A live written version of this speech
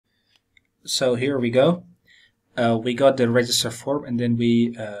So here we go. We got the register form, and then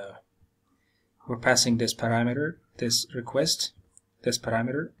we're passing this parameter, this request, this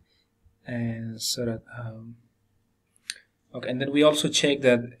parameter, and so that okay. And then we also check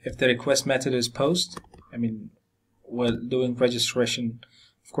that if the request method is post. I mean, while doing registration,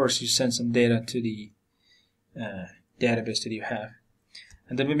 of course, you send some data to the database that you have,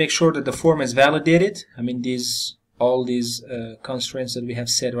 and then we make sure that the form is validated. I mean, all these constraints that we have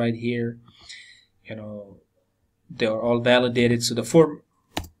set right here, they are all validated. So the form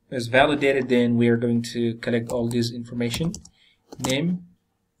is validated. Then we are going to collect all this information: name,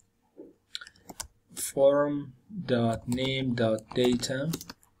 form.name.data.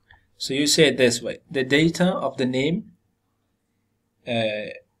 So you say it this way: the data of the name,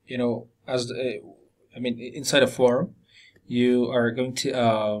 inside a form, you are going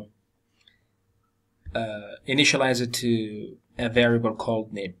to initialize it to a variable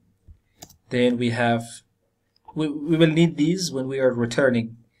called name. Then we will need these when we are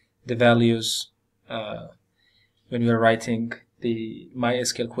returning the values when we are writing the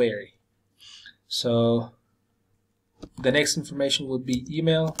MySQL query. So the next information would be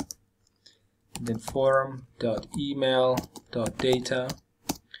email, then form.email.data.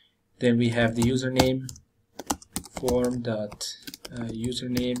 Then we have the username,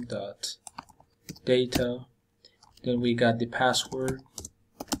 form.username.data. Then we got the password,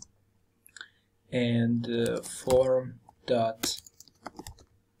 and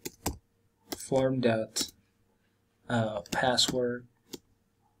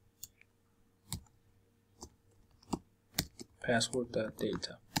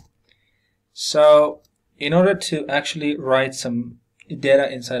password.data. So in order to actually write some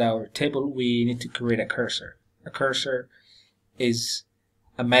data inside our table, we need to create a cursor. A cursor is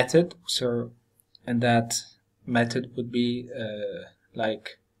a method, and that method would be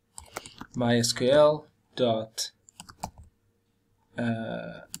like MySQL dot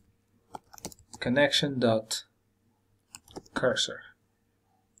connection dot cursor.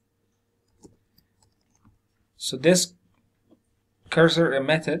 So this cursor a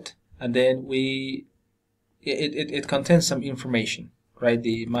method, and then it contains some information, right?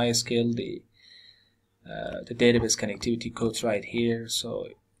 The MySQL, the database connectivity codes right here. So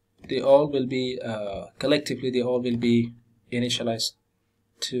they all will be collectively, they all will be initialized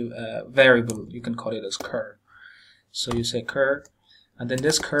to a variable. You can call it as cur. So you say cur, and then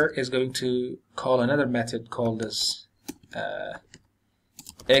this cur is going to call another method called as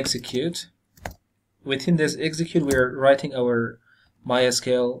execute. Within this execute, we are writing our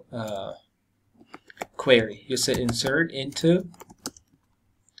MySQL query. You say insert into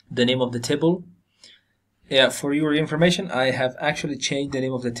the name of the table. Yeah, for your information, I have actually changed the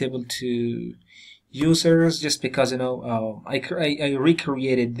name of the table to users, just because I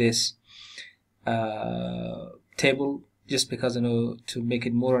recreated this table just because to make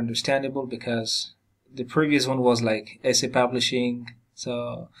it more understandable, because the previous one was like essay publishing,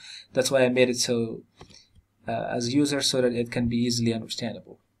 so that's why I made it so as user, so that it can be easily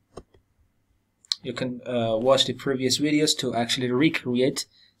understandable. You can watch the previous videos to actually recreate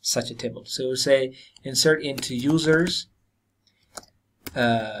such a table. So we'll say insert into users,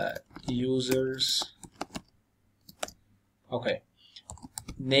 okay,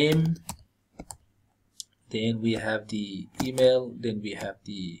 name, then we have the email, then we have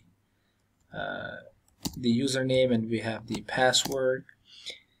the username, and we have the password.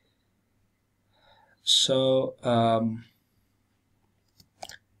 So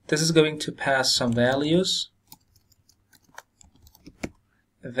this is going to pass some values,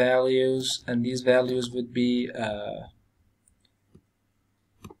 and these values would be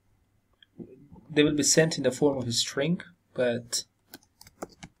they will be sent in the form of a string, but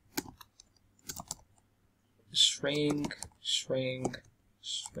string,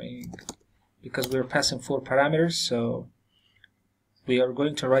 because we're passing 4 parameters, so we are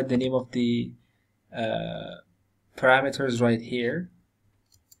going to write the name of the parameters right here.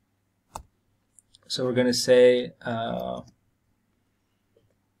 So we're going to say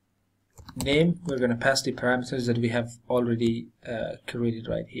name. We're going to pass the parameters that we have already created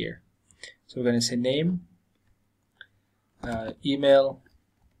right here. So we're going to say name, email,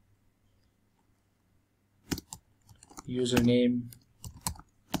 username,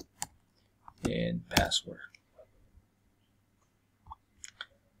 and password.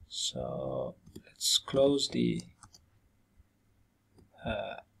 So let's close the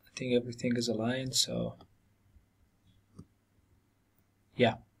I think everything is aligned, so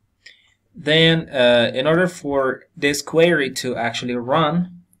yeah. Then in order for this query to actually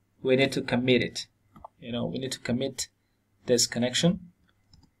run, we need to commit it. We need to commit this connection.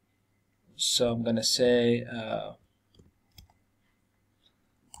 So I'm gonna say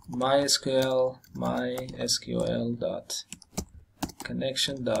mysql dot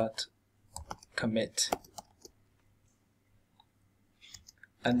connection dot commit,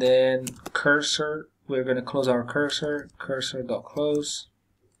 and then cursor, we're going to close our cursor dot close.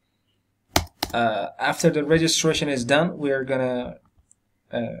 After the registration is done, we're gonna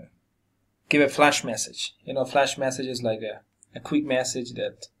give a flash message. You know, flash message is like a quick message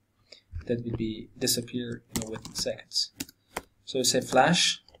that will be disappear, you know, within seconds. So you say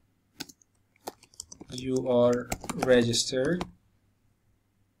flash, you are registered,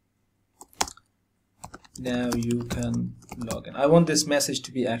 now you can log in. I want this message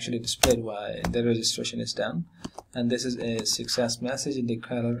to be actually displayed while the registration is done, and this is a success message, and the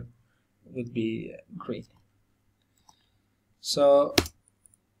color would be green. So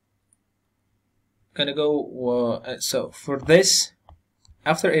gonna go so for this,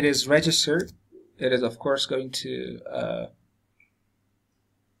 after it is registered, it is of course going to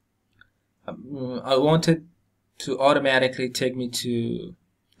I want it to automatically take me to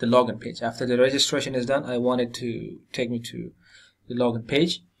the login page. After the registration is done, I want it to take me to the login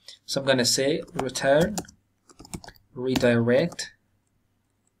page. So I'm gonna say return redirect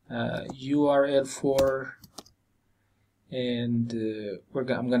URL for, and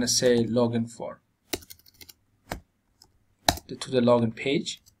I'm gonna say login form to the login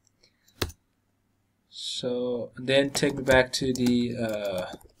page. So then take me back to the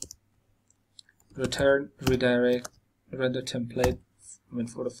return redirect render template. I mean,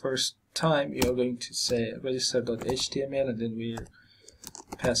 for the first time you're going to say register.html, and then we're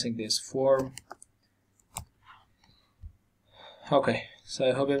passing this form. Okay, so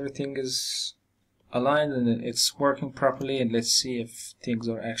I hope everything is aligned and it's working properly, and let's see if things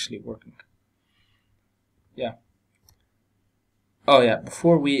are actually working. Yeah. Oh yeah,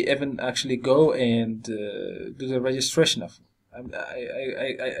 before we even actually go and do the registration of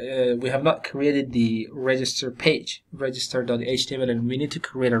we have not created the register page, register.html, and we need to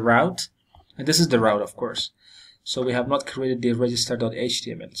create a route, and this is the route, of course. So we have not created the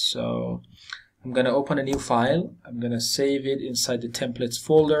register.html. So I'm gonna open a new file. I'm gonna save it inside the templates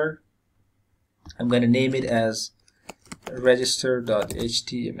folder. I'm gonna name it as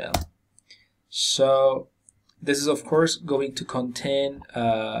register.html. So this is of course going to contain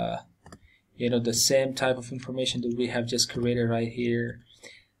you know, the same type of information that we have just created right here,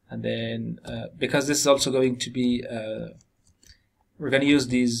 and then because this is also going to be we're going to use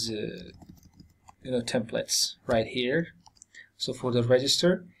these you know, templates right here. So for the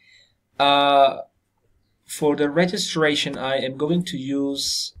register, for the registration, I am going to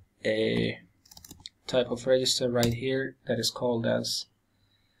use a type of register right here that is called as,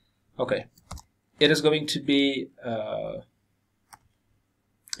 okay, it is going to be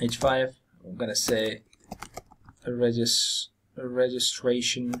H5. I'm gonna say a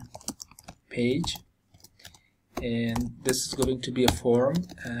registration page, and this is going to be a form,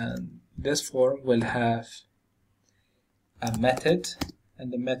 and this form will have a method,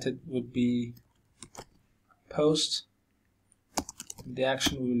 and the method would be post. The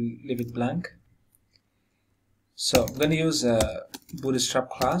action will leave it blank. So I'm going to use a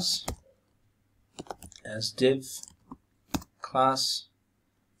bootstrap class as div class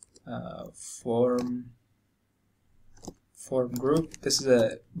form group. This is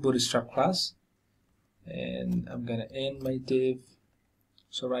a bootstrap class, and I'm gonna end my div.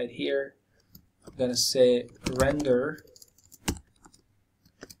 So right here I'm gonna say render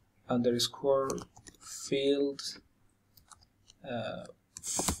underscore field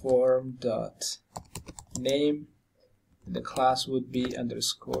form dot name. The class would be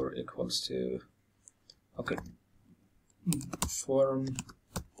underscore equals to, okay, form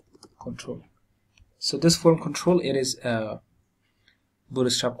control. So this form control, it is a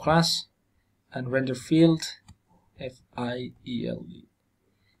bootstrap class, and render field FIELD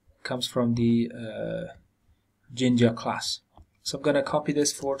comes from the Jinja class. So I'm gonna copy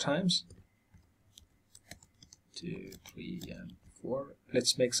this 4 times. 2, 3, and 4.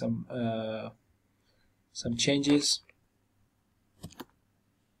 Let's make some changes.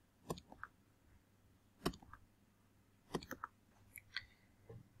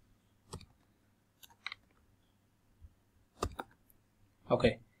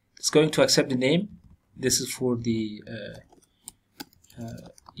 Okay, it's going to accept the name. This is for the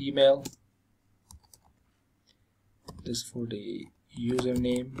email. This is for the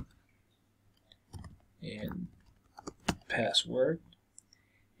username and password.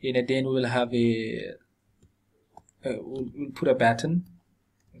 And then we'll have a we'll put a button.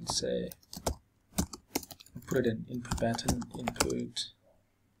 Let's say put it in input button, input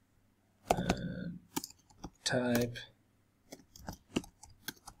type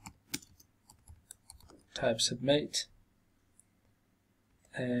submit,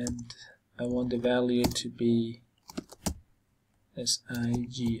 and I want the value to be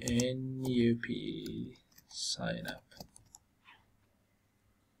signup sign up.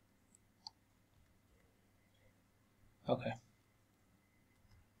 Okay,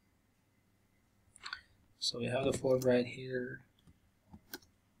 so we have the form right here.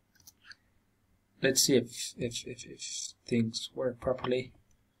 Let's see if things work properly.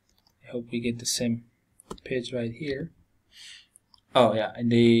 I hope we get the same page right here. Oh yeah, in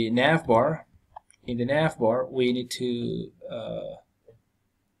the nav bar, we need to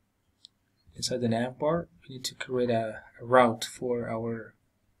inside the nav bar we need to create a route for our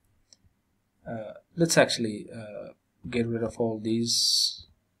let's actually get rid of all these.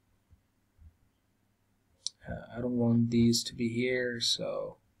 I don't want these to be here,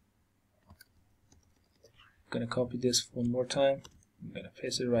 so I'm gonna copy this one more time. I'm gonna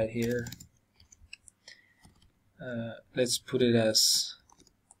paste it right here. Let's put it as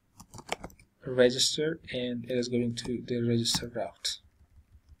a register, and it is going to the register route.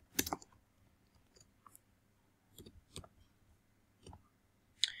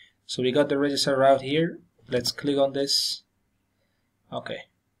 So we got the register route here. Let's click on this. Okay.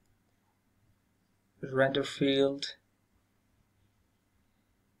 The render field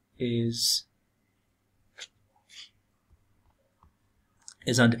is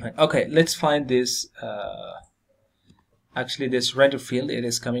undefined. Okay, let's find this. Actually, this render field, it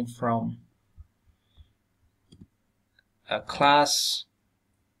is coming from a class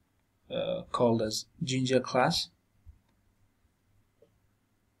called as Ginger class.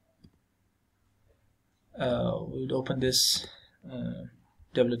 We would open this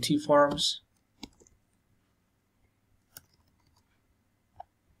WT forms.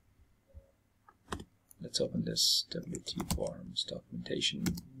 Let's open this WT forms documentation.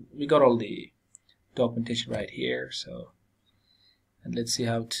 We got all the documentation right here. So, and let's see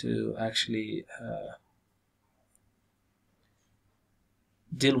how to actually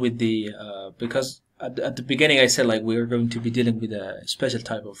deal with the because at the beginning I said like we are going to be dealing with a special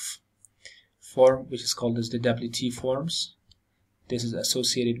type of form which is called as the WT forms. This is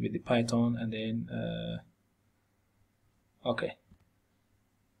associated with the Python, and then okay,